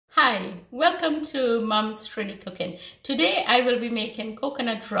Hi, welcome to Mom's Trini Cooking. Today I will be making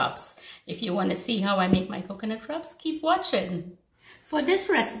coconut drops. If you want to see how I make my coconut drops, keep watching. For this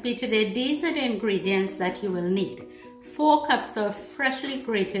recipe today, these are the ingredients that you will need. 4 cups of freshly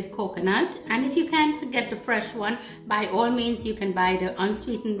grated coconut, and if you can't get the fresh one, by all means you can buy the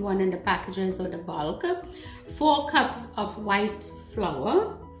unsweetened one in the packages or the bulk. 4 cups of white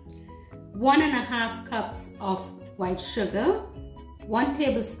flour, 1.5 cups of white sugar, 1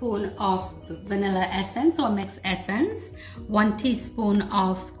 tablespoon of vanilla essence or mixed essence, 1 teaspoon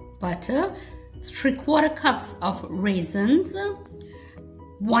of butter, 3/4 cups of raisins,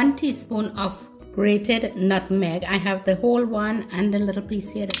 1 teaspoon of grated nutmeg. I have the whole one and the little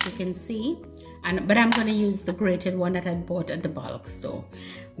piece here that you can see, but I'm going to use the grated one that I bought at the bulk store.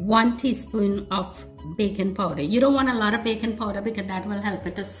 1 teaspoon of baking powder. You don't want a lot of baking powder because that will help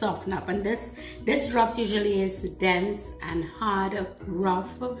it to soften up, and this drops usually is dense and hard,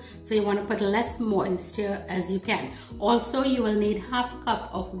 rough, so you want to put less moisture as you can. Also, you will need 1/2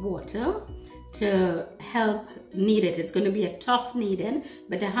 cup of water to help knead it. It's going to be a tough kneading,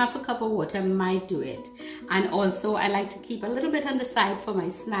 but 1/2 cup of water might do it. And also I like to keep a little bit on the side for my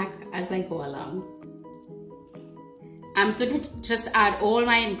snack as I go along. I'm going to just add all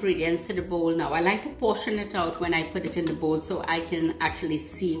my ingredients to the bowl now. I like to portion it out when I put it in the bowl so I can actually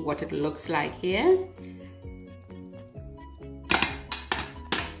see what it looks like here.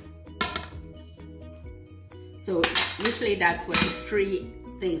 So usually that's what the 3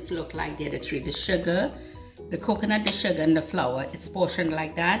 things look like. They're the 3: the sugar, the coconut, the sugar, and the flour. It's portioned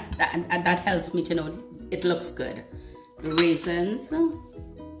like that, and that helps me to know it looks good. The raisins,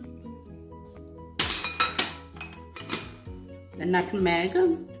 the nutmeg,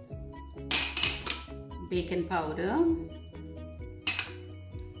 baking powder,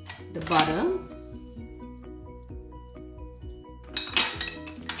 the butter,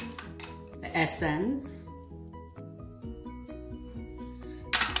 the essence.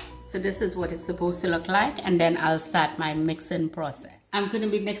 So this is what it's supposed to look like, and then I'll start my mixing process. I'm going to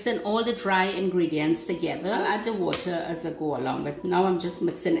be mixing all the dry ingredients together. I'll add the water as I go along, but now I'm just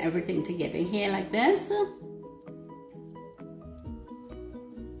mixing everything together here like this.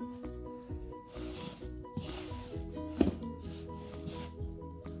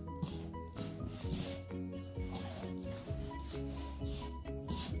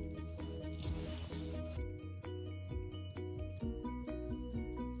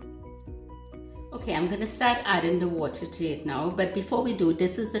 Okay, I'm going to start adding the water to it now, but before we do,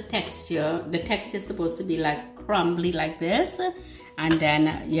 this is the texture. The texture is supposed to be like crumbly like this, and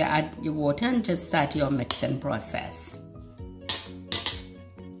then you add your water and just start your mixing process.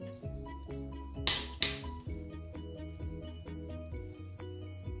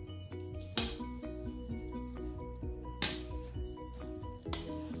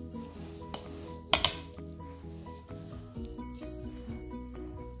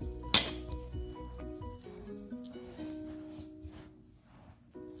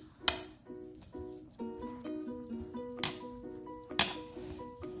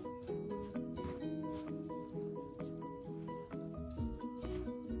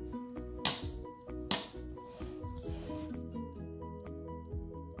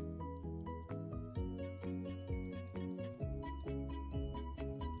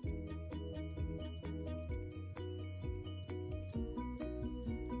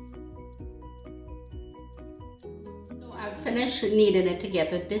 I've finished kneading it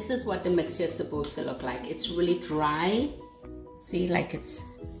together. This is what the mixture is supposed to look like. It's really dry. See, like it's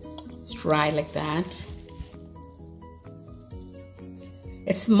dry like that.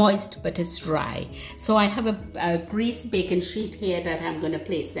 It's moist, but it's dry. So I have a greased baking sheet here that I'm going to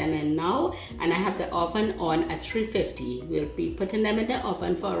place them in now, and I have the oven on at 350. We'll be putting them in the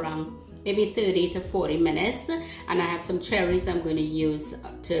oven for around maybe 30 to 40 minutes, and I have some cherries I'm going to use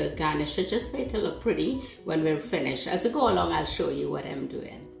to garnish it, just for it to look pretty when we're finished. As we go along, I'll show you what I'm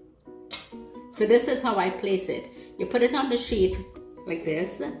doing. So this is how I place it. You put it on the sheet like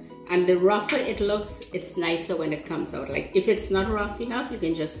this, and the rougher it looks, it's nicer when it comes out. Like if it's not rough enough, you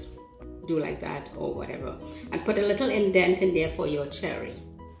can just do like that or whatever, and put a little indent in there for your cherry.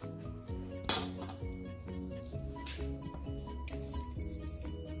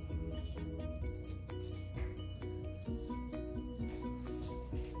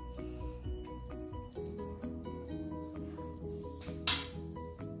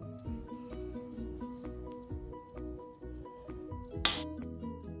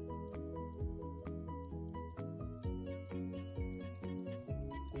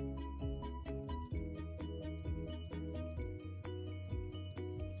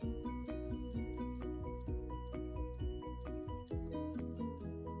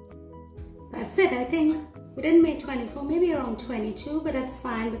 That's it, I think. We didn't make 24, maybe around 22, but that's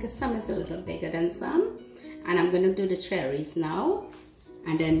fine because some is a little bigger than some. And I'm going to do the cherries now,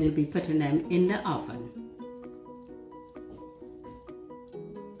 and then we'll be putting them in the oven.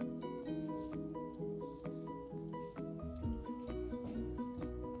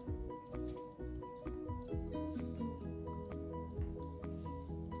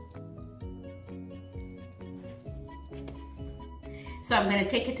 So I'm going to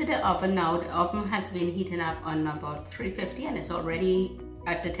take it to the oven now. The oven has been heating up on about 350 and it's already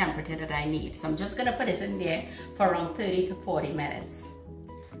at the temperature that I need. So I'm just going to put it in there for around 30 to 40 minutes.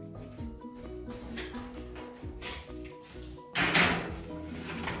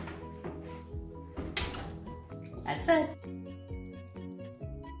 That's it.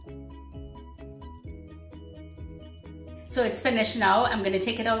 So it's finished now. I'm going to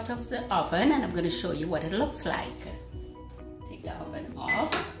take it out of the oven and I'm going to show you what it looks like. Take the oven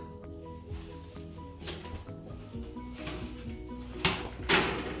off.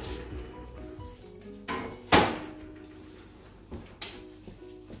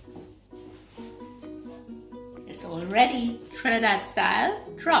 It's already Trinidad style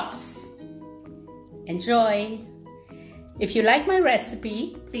drops. Enjoy! If you like my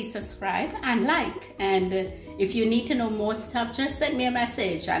recipe, please subscribe and like. And if you need to know more stuff, just send me a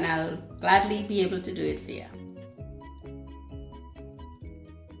message and I'll gladly be able to do it for you.